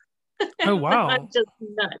yellow. Oh, wow. I'm just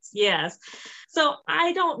nuts. Yes. So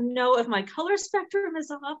I don't know if my color spectrum is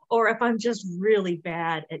off or if I'm just really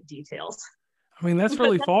bad at details. I mean, that's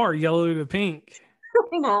really far, yellow to pink.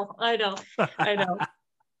 I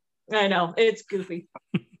know. It's goofy.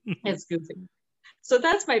 So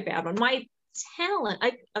that's my bad one. My talent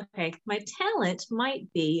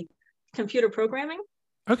might be computer programming.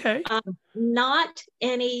 Okay.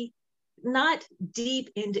 Not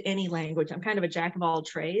deep into any language. I'm kind of a jack of all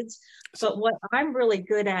trades, but what I'm really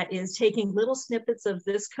good at is taking little snippets of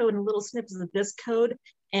this code and little snippets of this code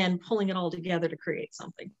and pulling it all together to create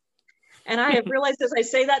something. And I have realized as I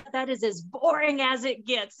say that is as boring as it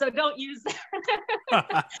gets. So don't use that.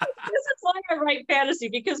 This is why I write fantasy,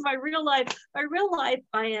 because my real life, I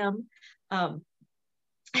am an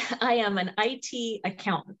IT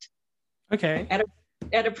accountant. Okay.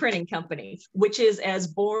 At a printing company, which is as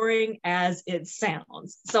boring as it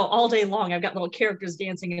sounds. So all day long, I've got little characters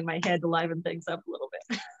dancing in my head to liven things up a little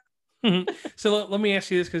bit. So let me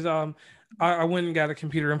ask you this, because I went and got a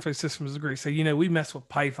computer info systems degree. So, we messed with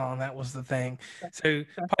Python. That was the thing. So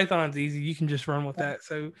Python's easy. You can just run with that.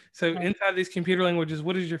 So inside these computer languages,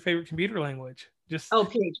 what is your favorite computer language?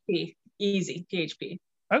 PHP. Easy. PHP.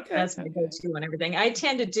 Okay. That's my go-to on everything. I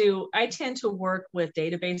tend to work with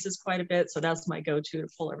databases quite a bit. So that's my go-to to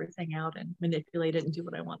pull everything out and manipulate it and do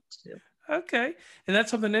what I want to do. Okay. And that's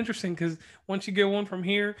something interesting, because once you go on from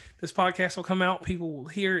here, this podcast will come out, people will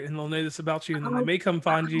hear it, and they'll know this about you, and then they may come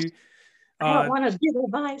find you. I don't want to give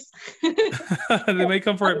advice. They may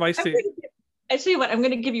come for advice too. I tell you what, I'm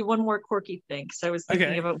going to give you one more quirky thing. So I was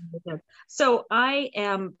thinking about it. So I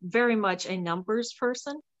am very much a numbers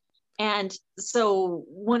person. And so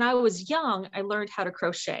when I was young, I learned how to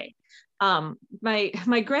crochet.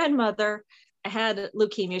 My grandmother had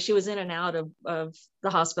leukemia. She was in and out of the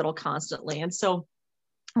hospital constantly. And so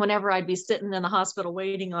whenever I'd be sitting in the hospital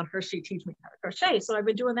waiting on her, she'd teach me how to crochet. So I've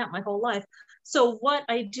been doing that my whole life. So what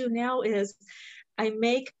I do now is I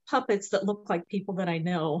make puppets that look like people that I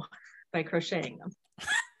know by crocheting them.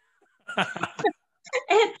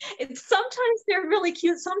 and sometimes they're really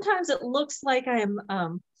cute. Sometimes it looks like I'm,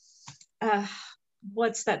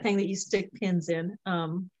 what's that thing that you stick pins in?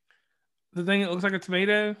 The thing that looks like a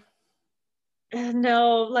tomato?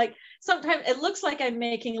 No, like sometimes it looks like I'm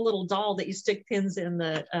making a little doll that you stick pins in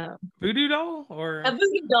the voodoo doll, or a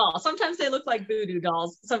voodoo doll. Sometimes they look like voodoo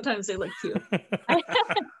dolls. Sometimes they look cute.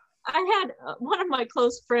 I had one of my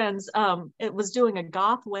close friends, it was doing a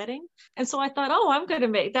goth wedding. And so I thought, oh, I'm going to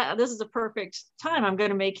make that. This is a perfect time. I'm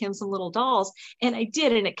going to make him some little dolls. And I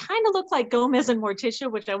did. And it kind of looked like Gomez and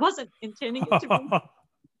Morticia, which I wasn't intending it to be.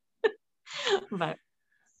 But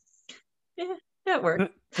yeah, that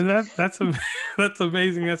worked. And that's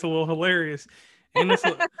amazing. That's a little hilarious. And that's,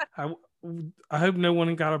 I hope no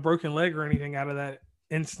one got a broken leg or anything out of that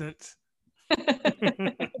instance.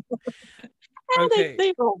 Okay.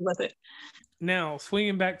 They rolled with it. Now,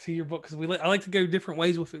 swinging back to your book, because I like to go different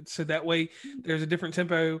ways with it, so that way there's a different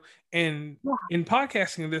tempo. And in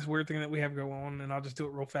podcasting, this weird thing that we have go on, and I'll just do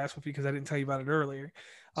it real fast with you because I didn't tell you about it earlier.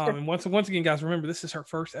 Sure. And once again, guys, remember this is our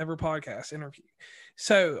first ever podcast interview.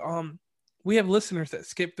 So we have listeners that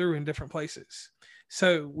skip through in different places.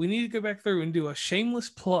 So we need to go back through and do a shameless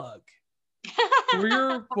plug for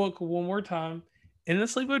your book one more time. In the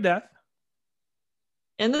Sleep of Death.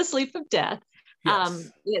 In the Sleep of Death.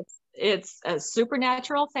 Yes. It's a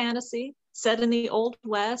supernatural fantasy set in the Old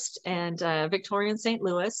West and Victorian St.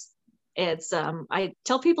 Louis. It's I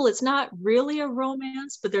tell people it's not really a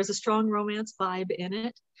romance, but there's a strong romance vibe in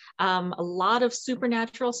it. A lot of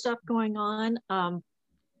supernatural stuff going on.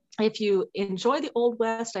 If you enjoy the Old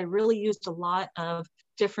West, I really used a lot of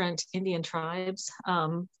different Indian tribes.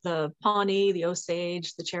 The Pawnee, the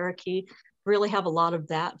Osage, the Cherokee really have a lot of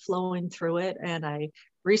that flowing through it. And I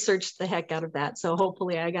researched the heck out of that. So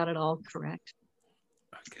hopefully I got it all correct.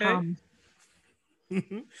 Okay.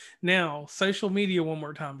 Now, social media one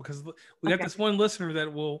more time, because we got this one listener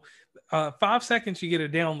that will 5 seconds you get a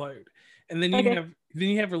download. And then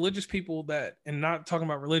you have religious people that, and not talking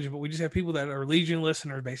about religion, but we just have people that are Legion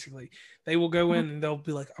listeners, basically. They will go in and they'll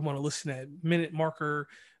be like, I'm going to listen at minute marker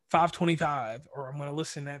 525, or I'm going to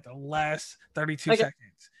listen at the last 32 seconds.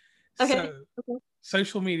 So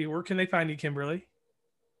social media, where can they find you, Kimberly?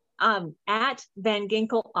 At Van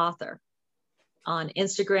Ginkel Author on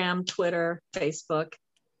Instagram, Twitter, Facebook,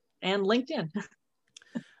 and LinkedIn.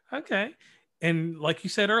 Okay. And like you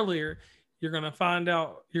said earlier, you're going to find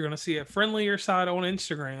out, you're going to see a friendlier side on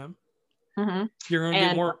Instagram. Mm-hmm. You're going to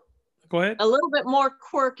get more, go ahead. A little bit more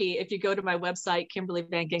quirky if you go to my website,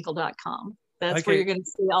 KimberlyVanGinkel.com. That's where you're going to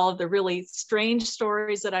see all of the really strange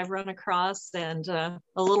stories that I've run across, and a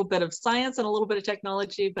little bit of science and a little bit of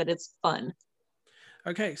technology, but it's fun.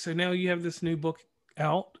 Okay, so now you have this new book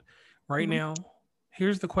out right now.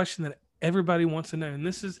 Here's the question that everybody wants to know, and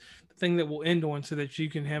this is the thing that we'll end on so that you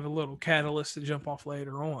can have a little catalyst to jump off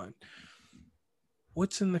later on.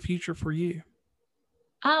 What's in the future for you?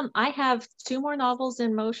 I have 2 more novels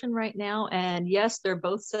in motion right now, and yes, they're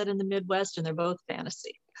both set in the Midwest and they're both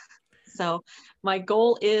fantasy. So my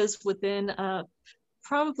goal is within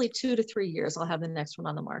probably 2 to 3 years, I'll have the next one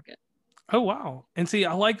on the market. Oh, wow. And see,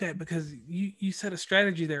 I like that because you set a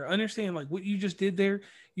strategy there. Understand, like what you just did there,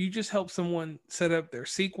 you just helped someone set up their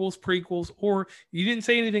sequels, prequels, or you didn't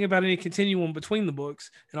say anything about any continuum between the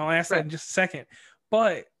books. And I'll ask that in just a second.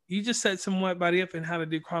 But you just set somebody up in how to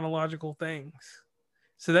do chronological things.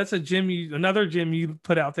 So that's another gem you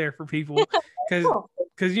put out there for people.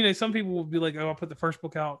 Because, you know, some people will be like, oh, I'll put the first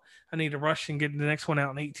book out. I need to rush and get the next one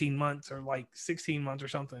out in 18 months or like 16 months or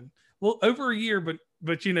something. Well, over a year,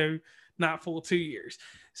 but you know, not full 2 years.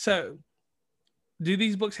 So do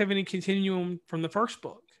these books have any continuum from the first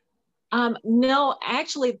book? No,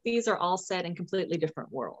 actually, these are all set in completely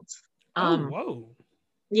different worlds. Whoa.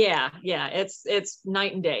 Yeah. It's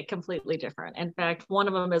night and day, completely different. In fact, one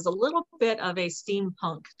of them is a little bit of a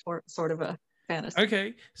steampunk sort of a fantasy.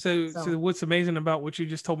 Okay. So what's amazing about what you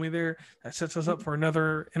just told me there, that sets us up for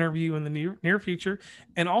another interview in the near future.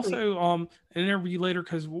 And also an interview later,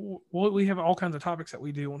 because we have all kinds of topics that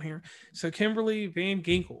we do on here. So Kimberly Van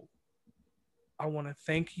Ginkel, I want to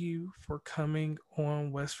thank you for coming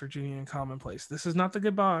on West Virginia and Commonplace. This is not the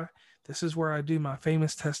goodbye. This is where I do my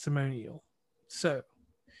famous testimonial. So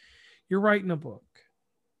you're writing a book,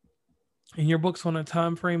 and your book's on a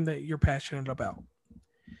time frame that you're passionate about.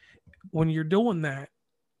 When you're doing that,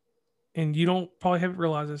 and you don't probably haven't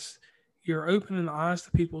realized this, you're opening the eyes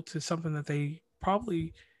to people to something that they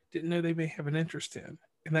probably didn't know they may have an interest in.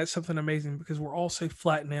 And that's something amazing, because we're all so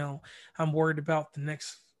flat now. I'm worried about the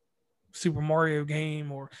next Super Mario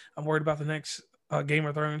game, or I'm worried about the next Game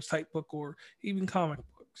of Thrones type book, or even comic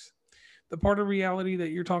books. The part of reality that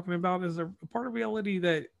you're talking about is a part of reality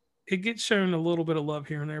that it gets shown a little bit of love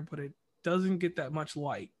here and there, but it doesn't get that much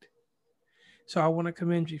light. So I want to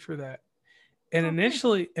commend you for that. And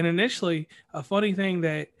initially, a funny thing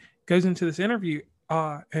that goes into this interview,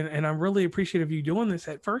 and I'm really appreciative of you doing this.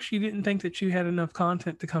 At first, you didn't think that you had enough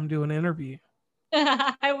content to come do an interview.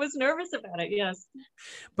 I was nervous about it. Yes.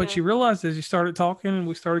 But Yeah. you realized as you started talking and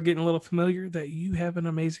we started getting a little familiar that you have an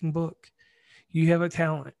amazing book. You have a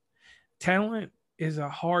talent. Talent is a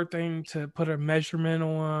hard thing to put a measurement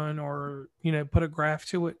on or, put a graph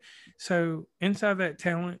to it. So inside that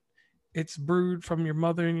talent, it's brewed from your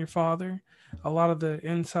mother and your father. A lot of the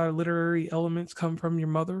inside literary elements come from your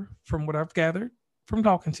mother, from what I've gathered from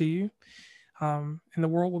talking to you. And the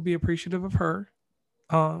world will be appreciative of her.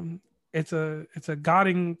 Um, it's a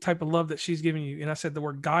guiding type of love that she's giving you. And I said the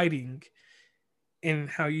word guiding in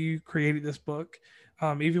how you created this book.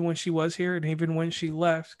 Even when she was here and even when she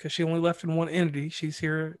left, because she only left in one entity, she's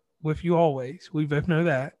here with you always. We both know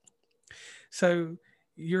that. So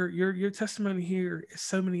your testimony here is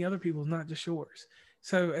so many other people's, not just yours.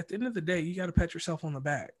 So at the end of the day, you got to pat yourself on the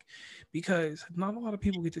back because not a lot of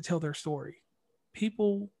people get to tell their story.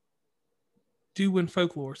 People do in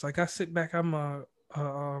folklores. Like I sit back, I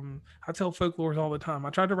tell folklores all the time. I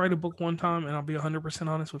tried to write a book one time, and I'll be 100%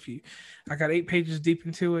 honest with you. I got 8 pages deep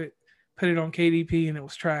into it, put it on KDP, and it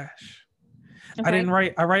was trash. Okay. I didn't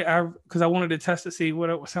write. Because I wanted to test to see what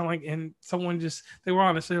it would sound like, and they were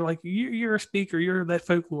honest. They're like, "You're a speaker. You're that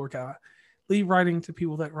folklore guy. Leave writing to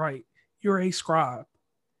people that write. You're a scribe.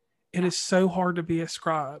 It is so hard to be a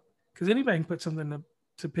scribe because anybody can put something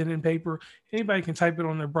to pen and paper. Anybody can type it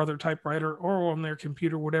on their brother typewriter or on their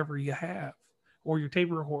computer, whatever you have, or your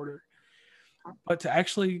tape recorder. But to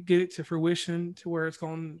actually get it to fruition to where it's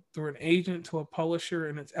gone through an agent to a publisher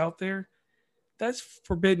and it's out there, that's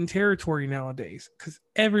forbidden territory nowadays because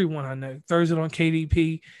everyone I know throws it on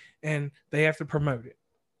KDP and they have to promote it.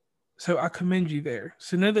 So I commend you there.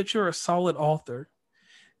 So know that you're a solid author.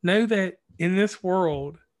 Know that in this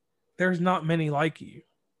world, there's not many like you.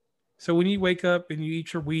 So when you wake up and you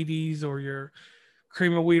eat your Wheaties or your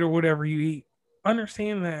cream of wheat or whatever you eat,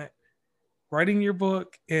 understand that writing your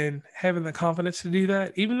book and having the confidence to do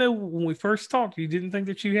that, even though when we first talked, you didn't think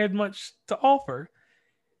that you had much to offer,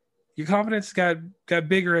 your confidence got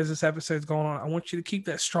bigger as this episode's going on. I want you to keep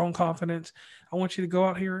that strong confidence. I want you to go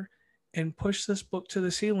out here and push this book to the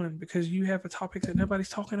ceiling because you have a topic that nobody's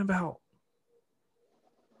talking about.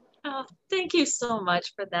 Oh, thank you so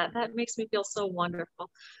much for that. That makes me feel so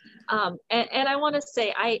wonderful. And I want to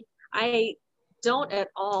say, I don't at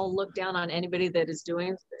all look down on anybody that is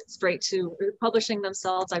doing straight to publishing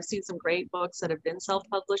themselves. I've seen some great books that have been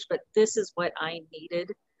self-published, but this is what I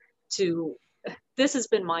needed this has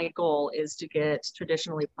been my goal, is to get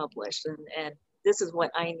traditionally published. And this is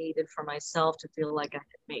what I needed for myself to feel like I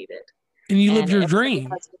had made it. And you lived your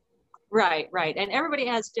dream. Right. And everybody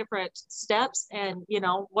has different steps, and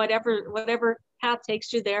whatever path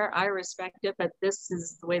takes you there, I respect it, but this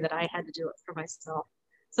is the way that I had to do it for myself.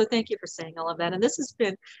 So thank you for saying all of that. And this has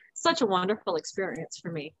been such a wonderful experience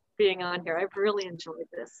for me being on here. I've really enjoyed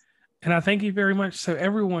this. And I thank you very much. So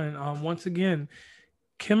everyone, once again,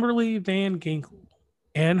 Kimberly Van Ginkel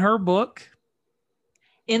and her book,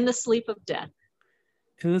 In the Sleep of Death.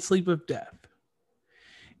 In the Sleep of Death.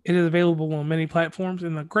 It is available on many platforms.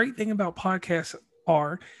 And the great thing about podcasts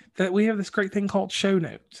are that we have this great thing called show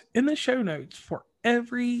notes. In the show notes for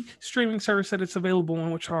every streaming service that it's available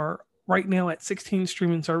on, which are right now at 16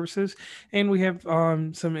 streaming services. And we have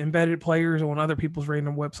some embedded players on other people's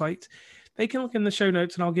random websites. They can look in the show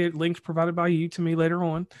notes and I'll get links provided by you to me later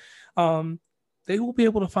on. They will be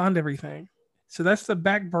able to find everything. So that's the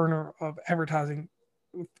back burner of advertising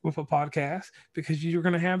with a podcast, because you're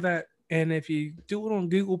going to have that. And if you do it on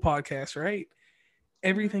Google Podcasts, right,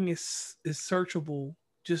 everything is searchable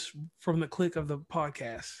just from the click of the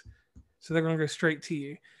podcast. So they're going to go straight to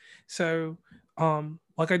you. So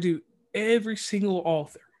like I do every single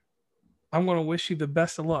author, I'm going to wish you the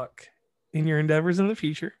best of luck in your endeavors in the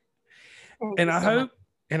future. And I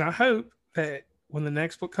hope that when the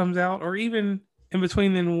next book comes out, or even in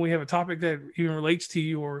between then, when we have a topic that even relates to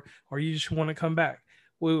you, or you just want to come back,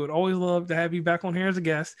 we would always love to have you back on here as a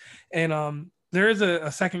guest. And there is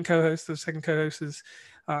a second co-host. The second co-host is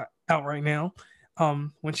out right now.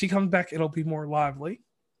 When she comes back, it'll be more lively,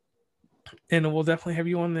 and we'll definitely have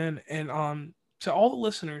you on then. And to all the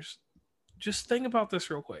listeners, just think about this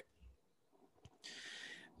real quick.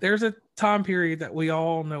 There's a time period that we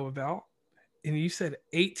all know about, and you said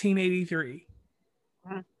 1883.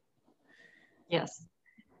 Yes.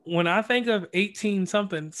 When I think of 18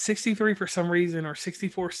 something, 63 for some reason, or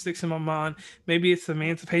 64 sticks in my mind. Maybe it's the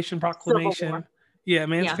Emancipation Proclamation. Yeah,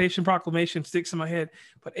 Emancipation Proclamation sticks in my head.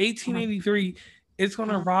 But 1883, it's going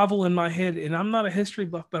to rival in my head. And I'm not a history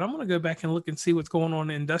buff, but I'm going to go back and look and see what's going on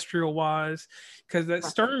industrial wise, because that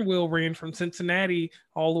stern wheel ran from Cincinnati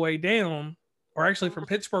all the way down, or actually from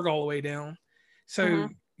Pittsburgh all the way down. So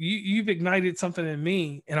you've ignited something in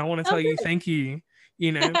me, and I want to tell you thank you.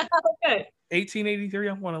 You know, Okay. 1883.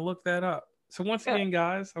 I want to look that up. So once again,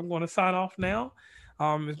 guys, I'm going to sign off now.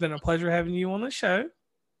 It's been a pleasure having you on the show.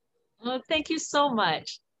 Well, thank you so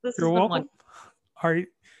much. This You're has been welcome. wonderful. All right,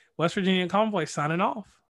 West Virginia Commonplace signing off.